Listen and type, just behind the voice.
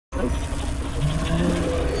I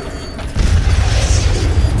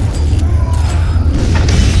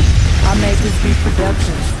made this beat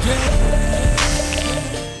Productions.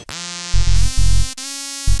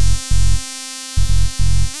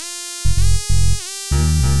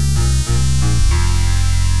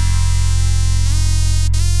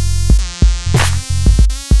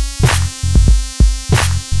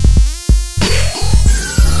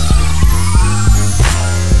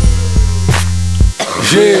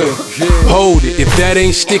 Yeah, hold it. If that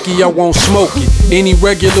ain't sticky, I won't smoke it. Any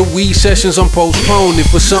regular weed sessions, I'm postponing.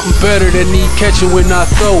 For something better that need catching when I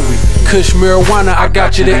throw it. Kush marijuana, I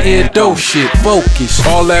got you to end dope shit. Focus.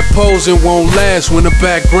 All that posing won't last when the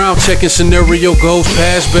background checking scenario goes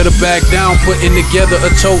past. Better back down, putting together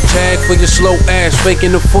a toe tag for your slow ass.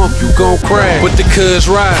 Faking the funk, you gon' crash. But the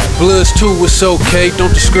cuz ride, bloods too, it's okay.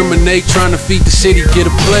 Don't discriminate, trying to feed the city, get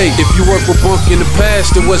a play. If you work with Bunk in the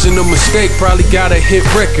past, it wasn't a mistake. Probably got a hit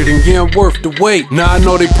record and yeah, I'm worth the wait. Now I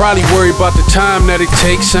know they probably worry about the time that it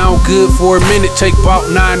takes. Sound good for a minute, take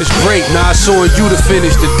about 9 is great. Now it's on you to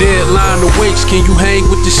finish the deadline awaits. Can you hang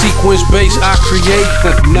with the sequence base I create?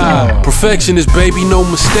 Nah, perfectionist baby, no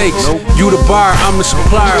mistakes. You the buyer, I'm the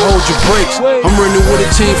supplier, hold your brakes. I'm running with a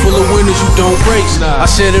team full of winners who don't race. I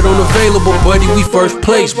said it on available, buddy, we first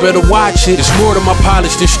place. Better watch it, it's more to my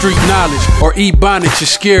polish than street knowledge. Or E-bonnet, you're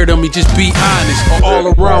scared of me, just be honest. All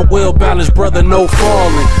around well balanced, brother, no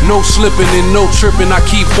falling. No slipping and no tripping, I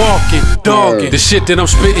keep walking. Dogging, the shit that I'm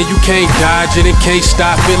spitting, you can't dodge it and can't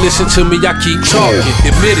stop it. Listen to me, I keep talking.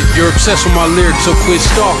 Admit it, you're obsessed with my lyrics, so quit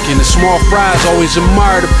stalking. The small fries always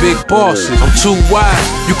admire the big bosses. I'm too wise,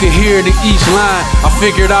 you can hear it in each line. I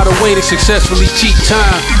figured out a way to successfully cheat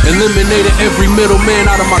time. Eliminated every middleman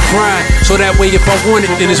out of my grind, so that way if I want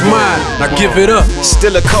it, then it's mine. Now give it up.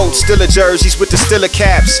 Still a coat, still a jerseys with the stiller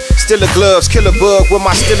caps, still a gloves, killer bug where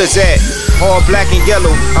my stillers at. All black and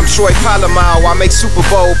yellow, I'm Troy Polamalu. I make Super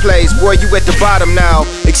Bowl plays, boy, you at the bottom now.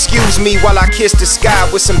 Excuse me while I kiss the sky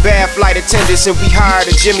with some bad flight attendants and we hired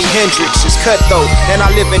a Jimi Hendrix. It's cutthroat, and I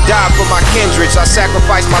live and die for my kindreds. I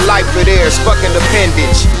sacrifice my life for theirs, fucking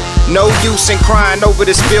appendage. No use in crying over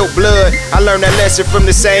the spilled blood. I learned that lesson from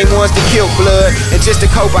the same ones that killed blood. And just to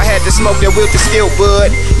cope, I had to smoke that wilt the steel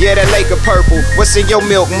bud. Yeah, that lake of purple, what's in your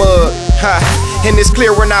milk mug? Ha. And it's clear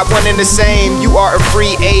we're not one and the same. You are a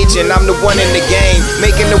free agent, I'm the one in the game.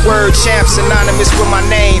 Making the word champ synonymous with my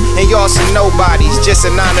name. And y'all some nobodies, just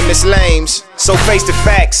anonymous lames. So face the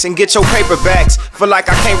facts and get your paperbacks. Feel like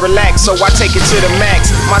I can't relax, so I take it to the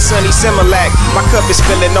max. My sonny Similac, my cup is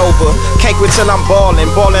spilling over. Can't quit till I'm ballin',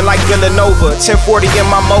 ballin' like Villanova. 1040 in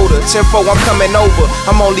my motor, 10-4 I'm coming over.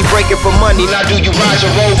 I'm only breaking for money, now do you ride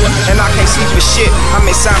your rover? And I can't sleep for shit, I'm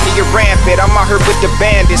insomnia rampant. I'm out here with the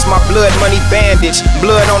bandits, my blood money bandage.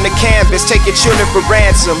 Blood on the canvas, take your children for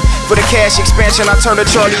ransom. For the cash expansion, I turn to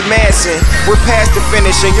Charlie Manson. We're past the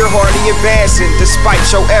finish and you're hardly advancing. Despite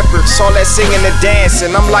your efforts, all that singing and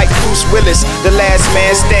dancing. I'm like Bruce Willis, the last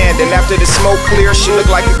man standing. After the smoke clears, she look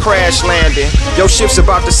like a crash landing. Your ship's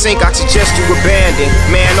about to sink, I suggest you abandon.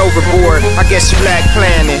 Man overboard, I guess you lack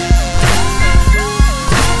planning.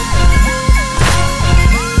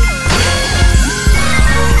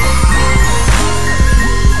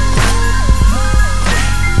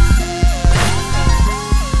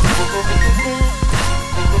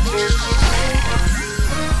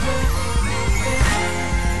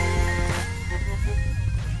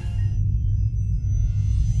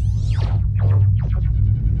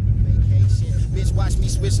 Watch me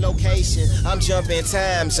switch location, I'm jumping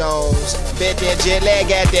time zones. Bet that jet lag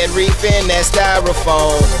got that reefing, that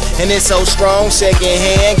styrofoam. And it's so strong, second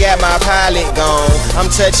hand, got my pilot gone.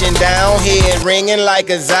 I'm touching down, head ringing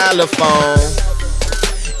like a xylophone.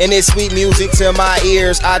 And it's sweet music to my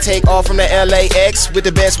ears. I take off from the LAX with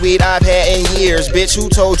the best weed I've had in years. Bitch, who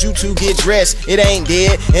told you to get dressed? It ain't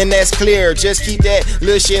dead, and that's clear. Just keep that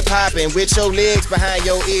little shit popping with your legs behind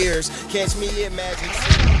your ears. Catch me at Magic.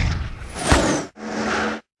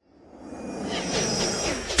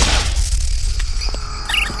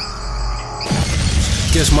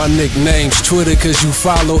 Guess my nickname's Twitter, cause you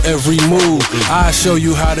follow every move. I show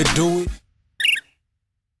you how to do it.